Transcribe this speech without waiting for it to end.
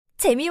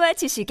재미와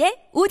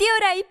지식의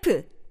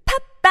오디오라이프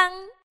팝빵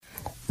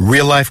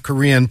Real Life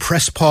Korean,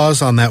 press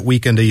pause on that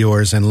weekend of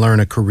yours and learn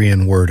a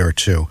Korean word or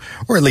two.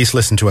 Or at least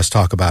listen to us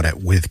talk about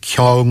it with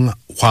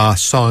Kyunghwa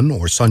Sun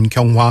or Sun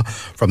Kyunghwa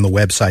from the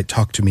website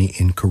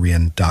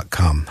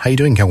talktomeinkorean.com. How you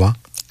doing, Kyunghwa?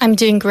 I'm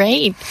doing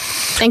great.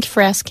 Thank you for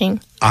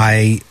asking.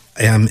 I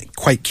am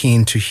quite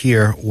keen to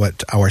hear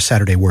what our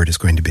Saturday word is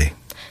going to be.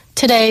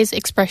 Today's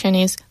expression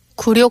is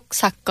굴욕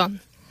사건.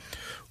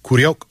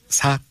 굴욕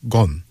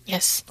사건.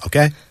 Yes.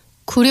 Okay?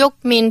 굴욕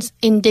means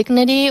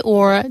indignity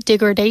or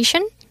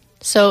degradation.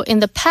 So in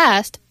the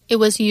past, it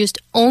was used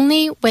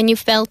only when you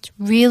felt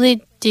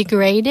really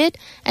degraded.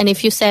 And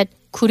if you said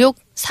굴욕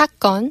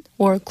사건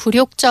or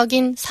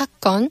굴욕적인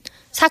사건,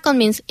 사건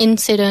means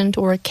incident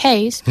or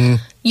case,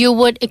 you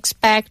would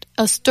expect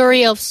a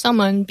story of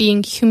someone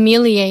being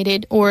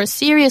humiliated or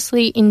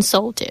seriously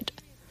insulted.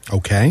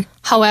 Okay.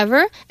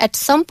 However, at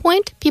some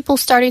point, people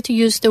started to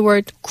use the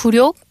word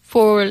굴욕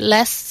for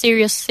less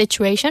serious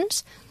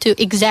situations to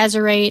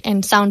exaggerate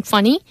and sound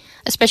funny,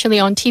 especially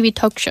on TV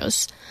talk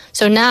shows.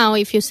 So now,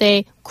 if you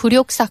say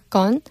굴욕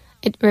사건,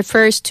 it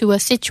refers to a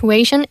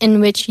situation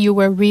in which you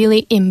were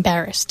really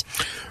embarrassed.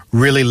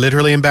 Really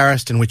literally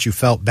embarrassed, in which you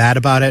felt bad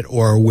about it,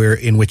 or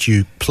in which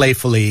you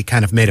playfully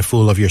kind of made a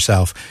fool of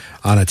yourself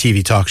on a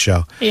TV talk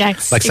show.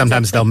 Yes, like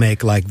sometimes exactly. they'll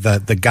make like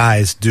the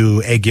guys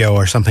do 애교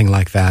or something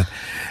like that,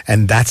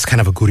 and that's kind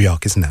of a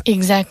굴욕, isn't it?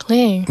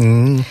 Exactly.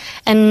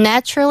 And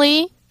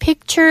naturally,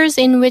 pictures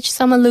in which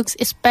someone looks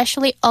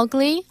especially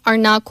ugly are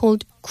now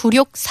called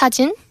굴욕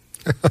사진.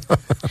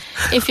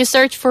 If you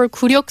search for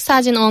굴욕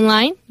사진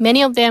online,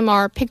 many of them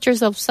are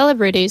pictures of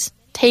celebrities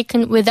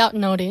taken without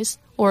notice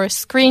or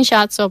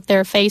screenshots of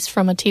their face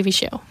from a TV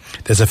show.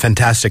 There's a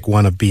fantastic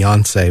one of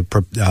Beyonce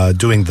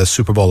doing the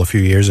Super Bowl a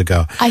few years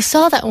ago. I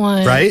saw that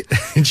one. Right?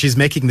 And she's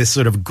making this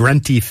sort of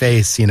grunty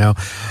face, you know.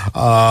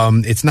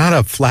 It's not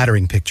a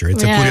flattering picture.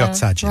 It's a 굴욕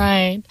사진.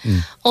 Right.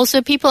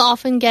 Also, people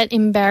often get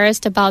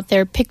embarrassed about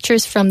their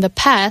pictures from the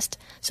past.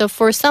 So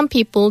for some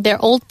people, all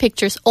their old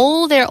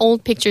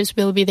pictures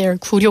will be their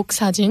굴욕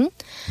사진.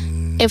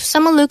 If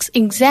someone looks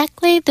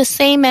exactly the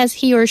same as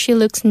he or she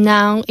looks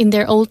now in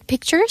their old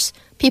pictures,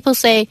 people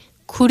say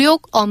굴욕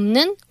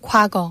없는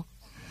과거,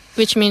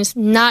 which means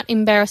not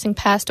embarrassing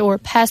past or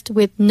past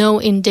with no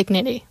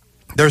indignity.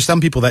 There are some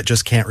people that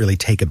just can't really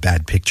take a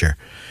bad picture.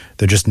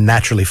 They're just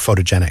naturally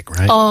photogenic,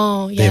 right?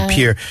 Oh, yeah.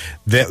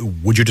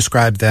 Would you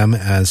describe them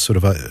as sort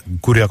of a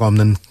굴욕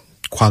없는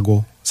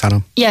과거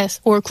사람?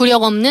 Yes, or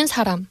굴욕 없는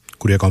사람.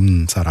 굴욕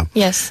없는 사람.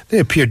 Yes. They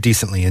appear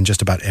decently in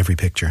just about every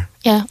picture.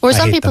 Yeah, or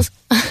some people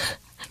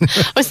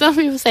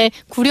say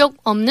굴욕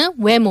없는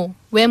외모.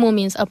 외모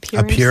means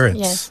appearance. Appearance.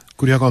 Yes.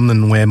 굴욕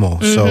없는 외모.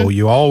 So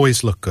you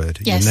always look good.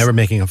 Yes. You're never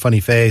making a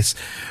funny face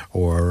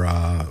or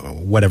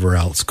whatever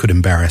else could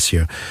embarrass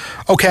you.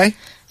 Okay.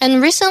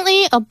 And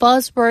recently, a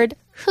buzzword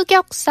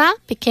흑역사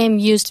became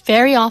used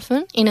very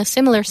often in a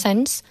similar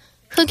sense.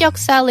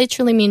 흑역사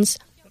literally means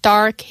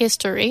dark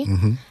history,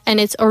 and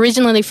it's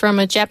originally from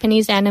a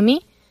Japanese anime.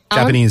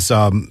 Japanese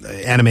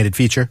animated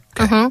feature.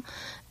 Okay.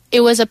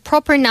 It was a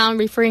proper noun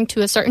referring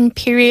to a certain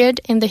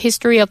period in the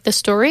history of the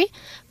story,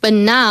 but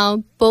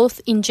now,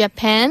 both in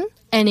Japan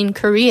and in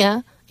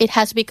Korea, it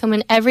has become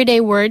an everyday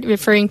word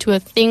referring to a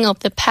thing of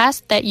the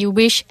past that you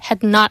wish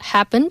had not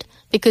happened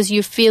because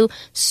you feel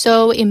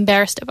so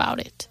embarrassed about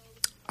it.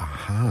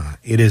 Aha.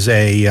 It is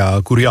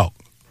a 굴욕.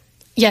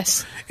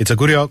 Yes. It's a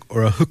굴욕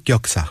or a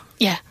흑역사.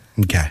 Yeah.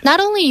 Okay. Not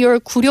only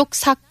your 굴욕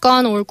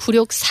사건 or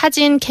굴욕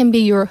사진 can be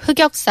your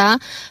흑역사,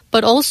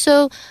 but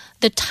also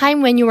the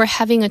time when you were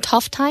having a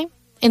tough time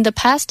in the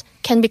past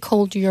can be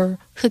called your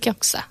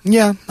흑역사.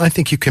 Yeah, I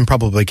think you can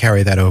probably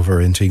carry that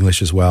over into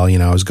English as well. You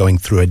know, I was going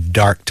through a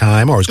dark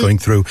time, or I was going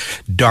through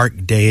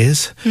dark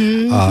days.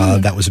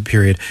 That was a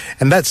period.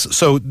 And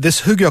so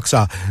this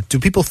흑역사, do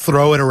people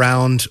throw it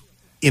around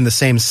in the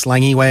same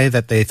slangy way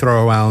that they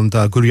throw around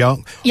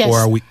굴욕? Yes. Or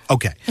are we...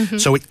 Okay.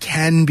 So it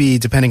can be,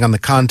 depending on the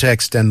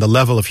context and the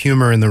level of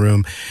humor in the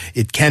room,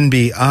 it can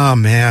be, oh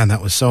man,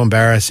 that was so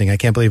embarrassing. I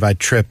can't believe I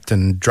tripped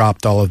and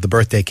dropped all of the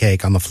birthday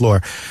cake on the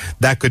floor.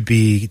 That could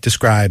be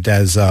described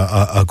as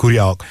a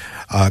굴욕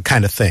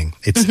kind of thing.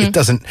 It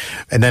doesn't...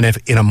 And then if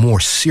in a more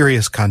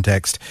serious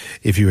context,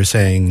 if you were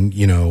saying,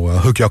 you know,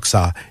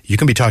 흑역사, you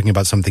can be talking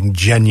about something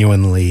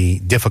genuinely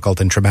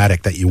difficult and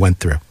traumatic that you went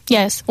through.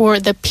 Yes,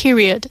 or the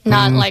period,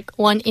 not like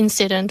one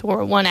incident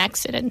or one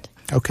accident.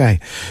 Okay.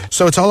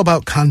 So it's all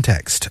about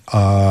context.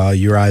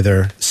 You're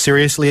either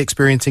seriously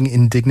experiencing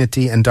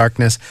indignity and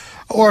darkness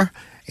or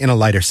in a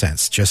lighter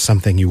sense, just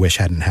something you wish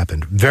hadn't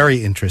happened.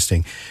 Very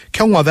interesting.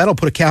 Kyunghwa, that'll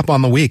put a cap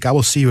on the week. I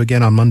will see you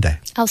again on Monday.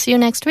 I'll see you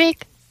next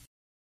week.